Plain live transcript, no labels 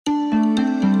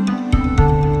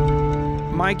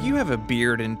Mike, you have a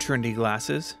beard and trendy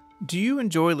glasses. Do you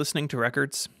enjoy listening to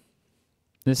records?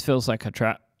 This feels like a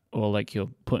trap, or like you're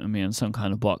putting me in some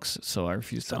kind of box, so I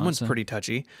refuse to Someone's answer. pretty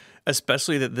touchy,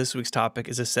 especially that this week's topic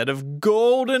is a set of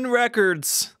golden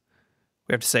records.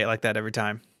 We have to say it like that every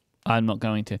time. I'm not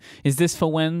going to. Is this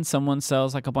for when someone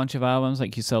sells like a bunch of albums?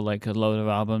 Like you sell like a load of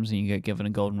albums and you get given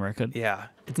a golden record? Yeah,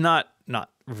 it's not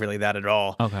really that at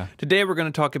all. Okay. Today we're going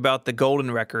to talk about the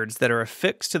golden records that are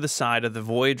affixed to the side of the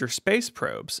Voyager space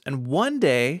probes, and one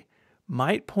day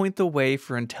might point the way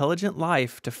for intelligent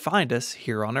life to find us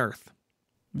here on Earth.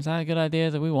 Is that a good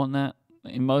idea? Do we want that?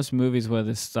 In most movies where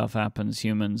this stuff happens,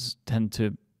 humans tend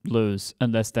to lose,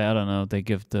 unless they, I don't know, they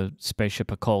give the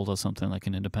spaceship a cold or something like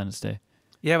in Independence Day.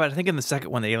 Yeah, but I think in the second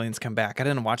one, the aliens come back. I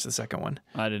didn't watch the second one.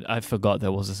 I forgot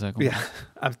there was a second Yeah,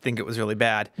 I think it was really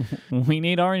bad. one. We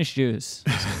need orange juice.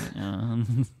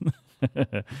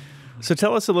 So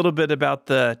tell us a little bit about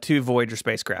the two Voyager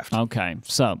spacecraft. Okay,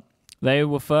 so they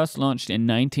were first launched in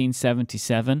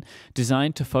 1977,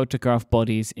 designed to photograph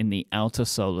bodies in the outer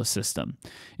solar system.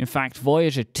 In fact,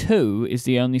 Voyager 2 is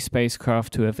the only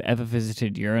spacecraft to have ever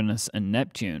visited Uranus and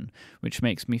Neptune, which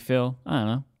makes me feel, I don't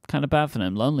know, kind of bad for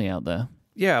them, lonely out there.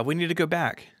 Yeah, we need to go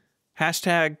back.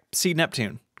 Hashtag see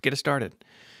Neptune. Get us started.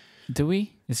 Do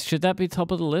we? Should that be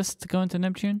top of the list to go into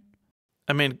Neptune?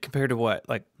 I mean, compared to what?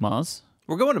 Like, Mars?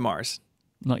 we're going to Mars.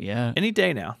 Not yet. Any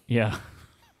day now. Yeah.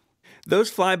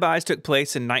 Those flybys took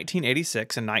place in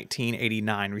 1986 and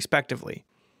 1989, respectively.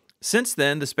 Since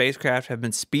then, the spacecraft have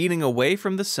been speeding away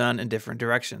from the sun in different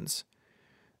directions.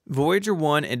 Voyager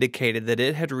 1 indicated that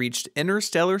it had reached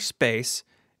interstellar space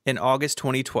in August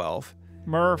 2012.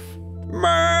 Murph.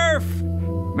 Murph!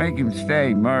 Make him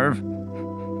stay, Merv.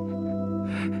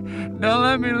 Don't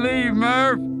let me leave,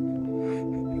 Merv.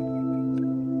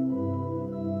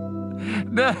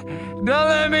 Don't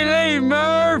let me leave,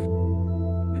 Merv.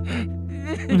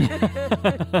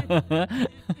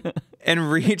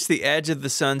 And reached the edge of the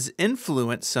sun's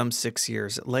influence some 6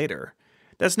 years later.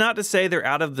 That's not to say they're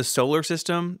out of the solar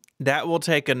system. That will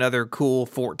take another cool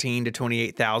 14 to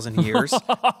 28,000 years.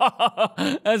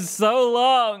 That's so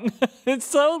long. It's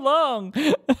so long.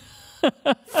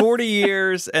 40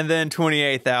 years and then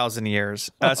 28,000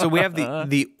 years. So we have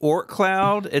the Oort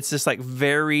cloud. It's this like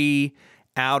very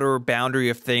outer boundary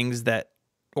of things that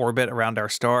orbit around our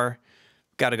star.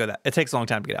 Got to go that. It takes a long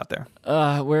time to get out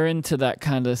there. We're into that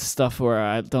kind of stuff where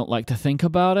I don't like to think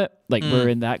about it. Like we're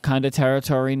in that kind of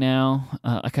territory now.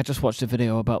 Like I just watched a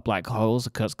video about black holes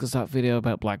because that video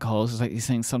about black holes is like these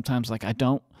things. Sometimes like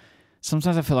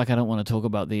sometimes I feel like I don't want to talk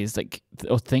about these like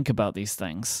or think about these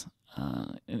things.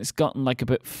 And it's gotten like a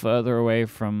bit further away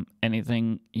from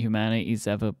anything humanity's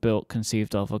ever built,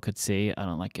 conceived of, or could see. I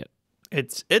don't like it.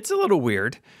 It's a little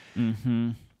weird.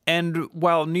 Mm-hmm. And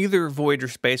while neither Voyager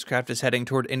spacecraft is heading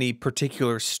toward any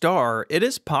particular star, it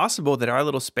is possible that our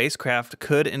little spacecraft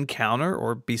could encounter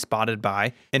or be spotted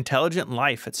by intelligent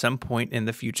life at some point in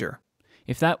the future.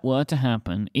 If that were to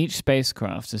happen, each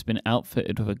spacecraft has been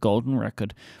outfitted with a golden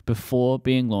record before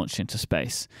being launched into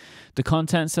space. The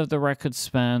contents of the record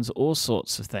spans all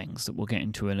sorts of things that we'll get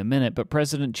into in a minute, but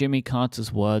President Jimmy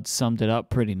Carter's words summed it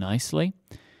up pretty nicely.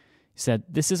 He said,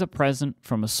 "This is a present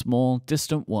from a small,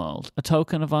 distant world, a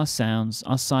token of our sounds,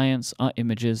 our science, our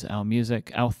images, our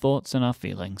music, our thoughts, and our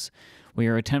feelings. We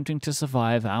are attempting to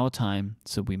survive our time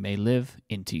so we may live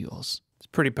into yours." It's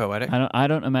pretty poetic. I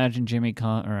don't imagine Jimmy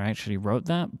Carter actually wrote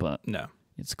that, but No.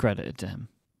 it's credited to him.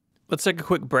 Let's take a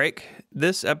quick break.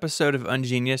 This episode of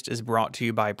Ungeniused is brought to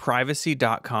you by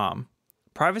Privacy.com.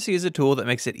 Privacy is a tool that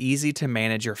makes it easy to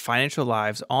manage your financial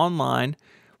lives online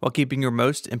while keeping your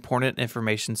most important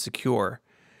information secure.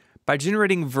 By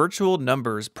generating virtual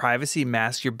numbers, Privacy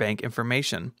masks your bank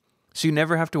information, so you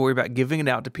never have to worry about giving it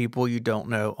out to people you don't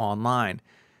know online.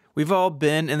 We've all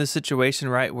been in the situation,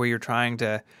 right, where you're trying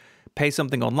to pay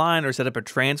something online or set up a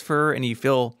transfer and you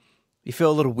feel a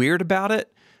little weird about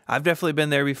it. I've definitely been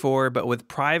there before, but with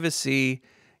Privacy,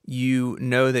 you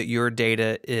know that your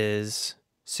data is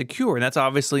secure, and that's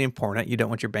obviously important. You don't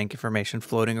want your bank information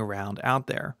floating around out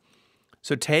there.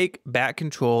 So take back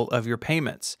control of your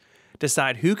payments.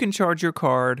 Decide who can charge your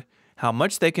card, how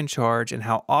much they can charge, and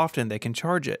how often they can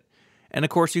charge it. And of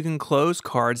course, you can close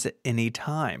cards at any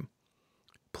time.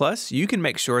 Plus, you can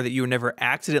make sure that you are never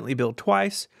accidentally billed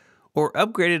twice or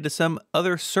upgraded to some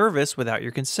other service without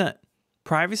your consent.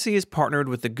 Privacy is partnered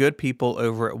with the good people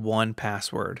over at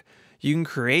 1Password. You can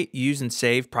create, use, and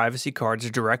save privacy cards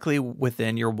directly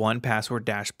within your 1Password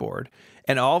dashboard.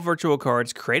 And all virtual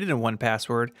cards created in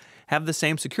 1Password have the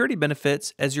same security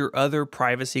benefits as your other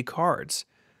privacy cards.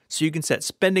 So you can set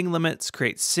spending limits,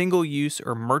 create single-use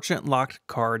or merchant-locked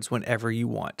cards whenever you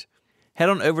want. Head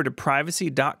on over to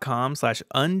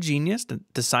privacy.com/ungenius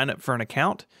to sign up for an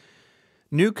account.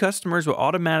 New customers will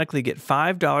automatically get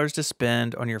 $5 to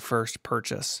spend on your first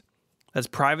purchase. That's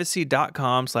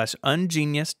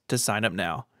privacy.com/ungenius to sign up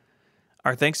now.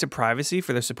 Our thanks to Privacy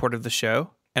for their support of the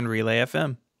show and Relay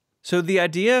FM. So the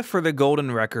idea for the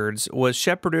Golden Records was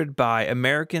shepherded by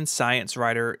American science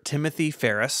writer Timothy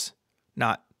Ferris,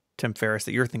 not Tim Ferriss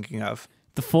that you're thinking of.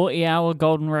 The 40-hour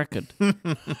Golden Record.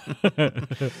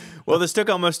 Well, this took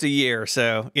almost a year,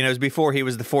 so, it was before he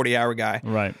was the 40-hour guy.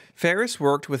 Right. Ferris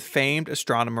worked with famed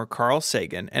astronomer Carl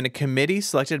Sagan and a committee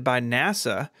selected by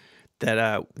NASA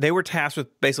that they were tasked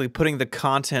with basically putting the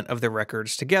content of the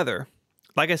records together.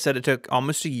 Like I said, it took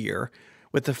almost a year,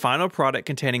 with the final product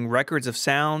containing records of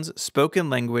sounds, spoken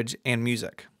language, and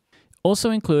music.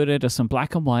 Also included are some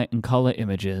black and white and color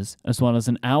images, as well as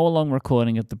an hour-long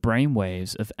recording of the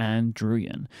brainwaves of Anne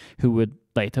Druyan, who would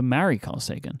later marry Carl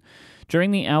Sagan.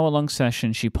 During the hour-long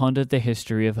session, she pondered the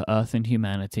history of Earth and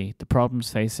humanity, the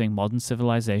problems facing modern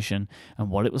civilization, and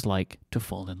what it was like to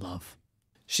fall in love.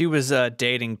 She was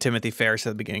dating Timothy Ferris at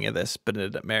the beginning of this, but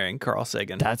ended up marrying Carl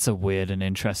Sagan. That's a weird and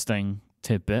interesting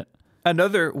tidbit.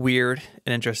 Another weird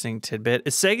and interesting tidbit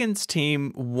is Sagan's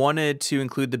team wanted to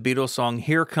include the Beatles song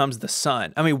 "Here Comes the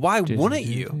Sun." I mean, why wouldn't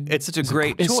you? It's such a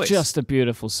great choice. It's just a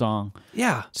beautiful song.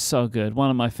 Yeah. So good. One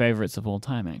of my favorites of all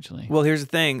time, actually. Well, here's the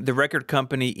thing. The record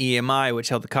company EMI, which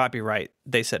held the copyright,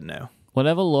 they said no.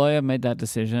 Whatever lawyer made that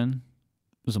decision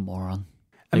was a moron.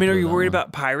 I mean, are you worried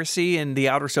about piracy in the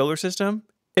outer solar system?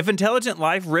 If intelligent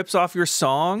life rips off your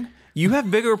song, you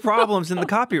have bigger problems than the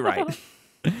copyright.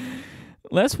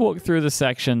 Let's walk through the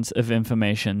sections of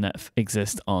information that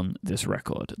exist on this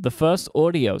record. The first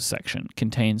audio section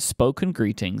contains spoken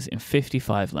greetings in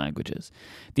 55 languages.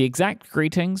 The exact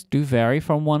greetings do vary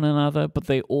from one another, but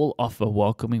they all offer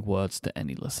welcoming words to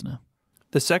any listener.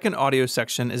 The second audio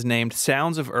section is named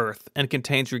Sounds of Earth and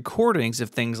contains recordings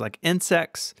of things like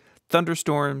insects,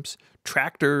 thunderstorms,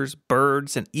 tractors,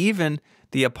 birds, and even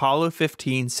the Apollo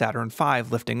 15 Saturn V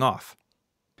lifting off.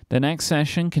 The next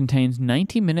session contains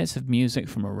 90 minutes of music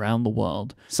from around the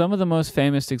world. Some of the most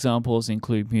famous examples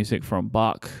include music from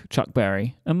Bach, Chuck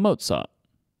Berry, and Mozart.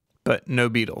 But no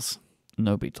Beatles.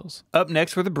 No Beatles. Up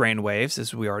next were the brainwaves,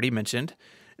 as we already mentioned.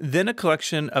 Then a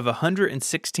collection of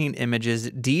 116 images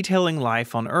detailing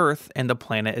life on Earth and the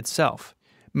planet itself.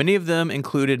 Many of them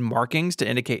included markings to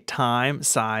indicate time,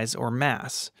 size, or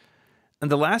mass. And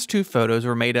the last two photos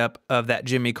were made up of that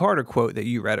Jimmy Carter quote that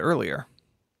you read earlier.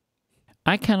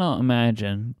 I cannot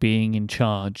imagine being in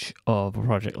charge of a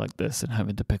project like this and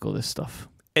having to pick all this stuff.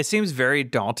 It seems very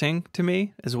daunting to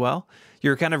me as well.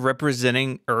 You're kind of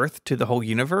representing Earth to the whole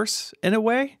universe in a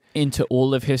way. Into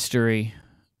all of history,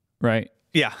 right?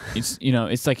 Yeah. It's,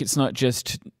 it's like it's not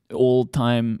just all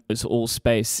time, it's all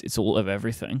space, it's all of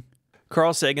everything.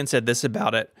 Carl Sagan said this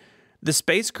about it. The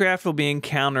spacecraft will be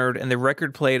encountered and the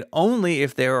record played only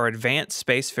if there are advanced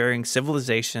spacefaring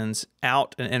civilizations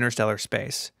out in interstellar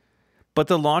space. But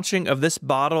the launching of this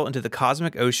bottle into the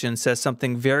cosmic ocean says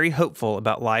something very hopeful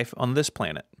about life on this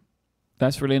planet.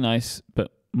 That's really nice,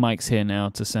 but Mike's here now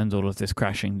to send all of this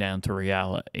crashing down to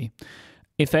reality.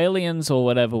 If aliens or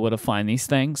whatever were to find these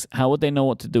things, how would they know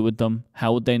what to do with them?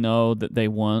 How would they know that they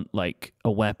weren't like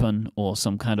a weapon or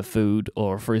some kind of food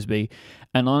or a frisbee?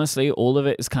 And honestly, all of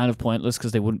it is kind of pointless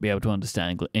because they wouldn't be able to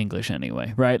understand English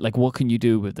anyway, right? Like, what can you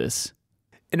do with this?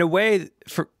 In a way,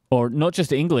 or not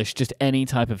just English, just any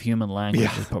type of human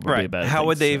language is probably right. a better How thing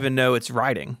would they to say. even know it's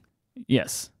writing?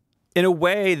 Yes. In a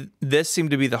way, this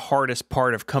seemed to be the hardest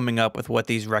part of coming up with what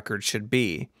these records should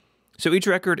be. So each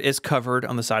record is covered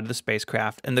on the side of the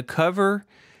spacecraft, and the cover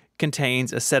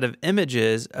contains a set of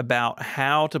images about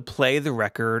how to play the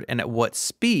record and at what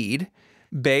speed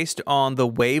based on the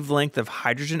wavelength of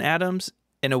hydrogen atoms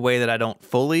in a way that I don't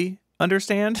fully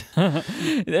understand.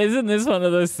 Isn't this one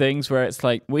of those things where it's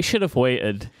like, we should have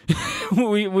waited.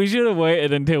 we should have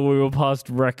waited until we were past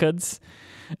records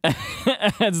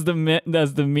as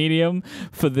the medium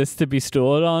for this to be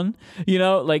stored on.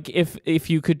 Like if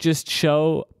you could just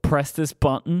press this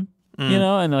button,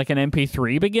 and like an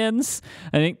MP3 begins.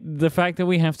 I think the fact that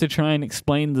we have to try and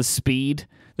explain the speed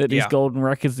that these golden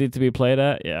records need to be played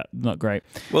at, not great.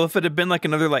 Well, if it had been like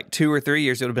another 2 or 3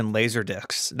 years, it would have been laser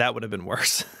discs. That would have been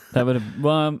worse. That would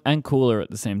have, and cooler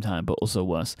at the same time, but also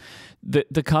worse. The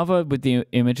cover with the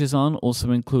images on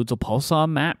also includes a pulsar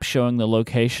map showing the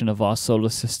location of our solar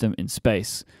system in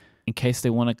space, in case they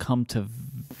want to come to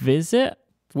visit.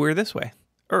 We're this way,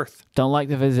 Earth. Don't like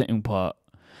the visiting part.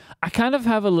 I kind of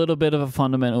have a little bit of a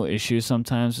fundamental issue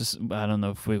sometimes. I don't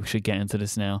know if we should get into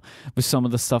this now, with some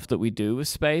of the stuff that we do with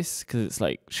space, because it's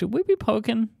like, should we be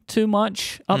poking too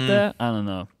much up there? I don't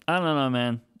know. I don't know,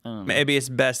 man. I don't know. Maybe it's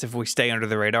best if we stay under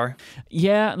the radar.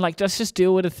 Yeah, like let's just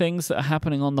deal with the things that are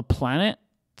happening on the planet.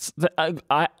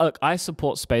 I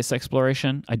support space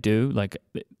exploration. I do, like,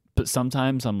 but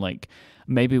sometimes I'm like,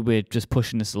 maybe we're just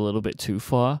pushing this a little bit too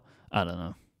far. I don't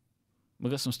know. We've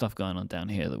got some stuff going on down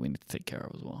here that we need to take care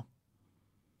of as well.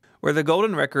 Where the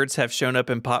golden records have shown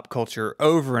up in pop culture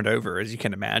over and over, as you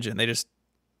can imagine. They just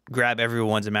grab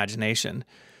everyone's imagination,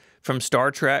 from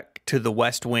Star Trek to The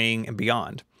West Wing and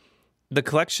beyond. The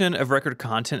collection of record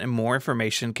content and more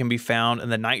information can be found in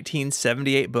the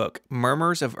 1978 book,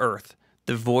 Murmurs of Earth,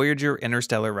 the Voyager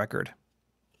Interstellar Record.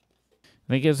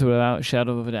 I think it's without a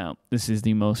shadow of a doubt, this is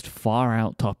the most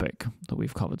far-out topic that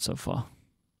we've covered so far.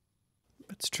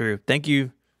 That's true. Thank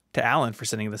you to Alan for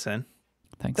sending this in.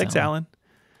 Thanks, Alan.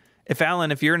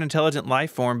 If you're an intelligent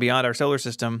life form beyond our solar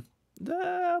system,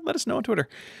 let us know on Twitter.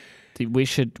 We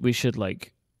should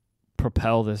like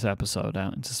propel this episode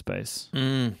out into space.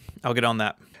 I'll get on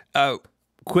that.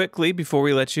 Quickly, before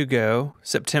we let you go,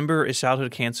 September is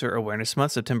Childhood Cancer Awareness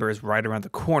Month. September is right around the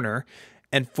corner.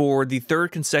 And for the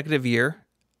third consecutive year,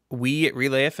 we at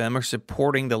Relay FM are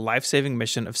supporting the life-saving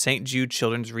mission of St. Jude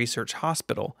Children's Research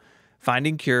Hospital,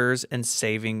 finding cures and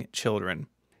saving children.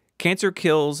 Cancer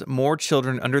kills more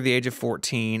children under the age of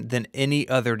 14 than any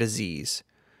other disease.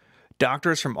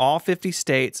 Doctors from all 50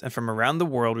 states and from around the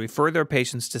world refer their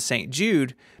patients to St.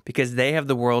 Jude because they have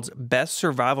the world's best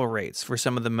survival rates for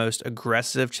some of the most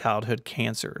aggressive childhood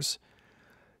cancers.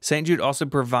 St. Jude also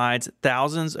provides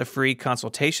thousands of free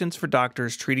consultations for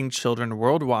doctors treating children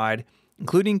worldwide,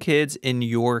 including kids in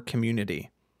your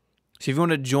community. So if you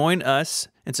want to join us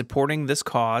in supporting this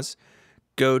cause,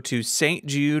 go to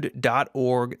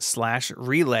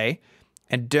stjude.org/relay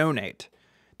and donate.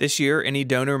 This year, any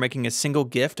donor making a single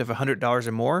gift of $100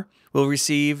 or more will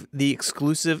receive the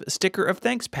exclusive Sticker of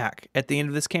Thanks pack at the end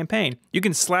of this campaign. You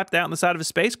can slap that on the side of a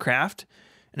spacecraft,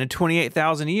 and in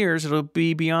 28,000 years, it'll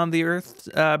be beyond the Earth,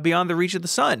 beyond the reach of the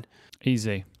sun.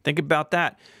 Easy. Think about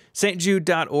that.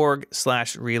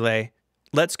 stjude.org/relay.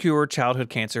 Let's cure childhood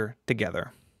cancer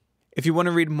together. If you want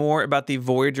to read more about the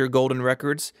Voyager Golden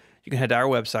Records, you can head to our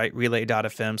website,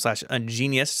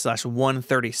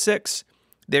 relay.fm/ungenius/136.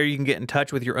 There you can get in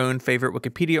touch with your own favorite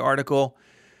Wikipedia article.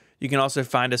 You can also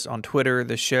find us on Twitter.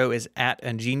 The show is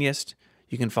 @ungeniused.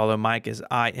 You can follow Mike as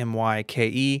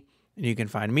IMYKE, and you can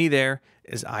find me there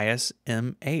as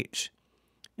ISMH.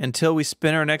 Until we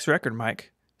spin our next record,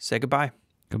 Mike, say goodbye.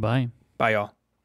 Goodbye. Bye, y'all.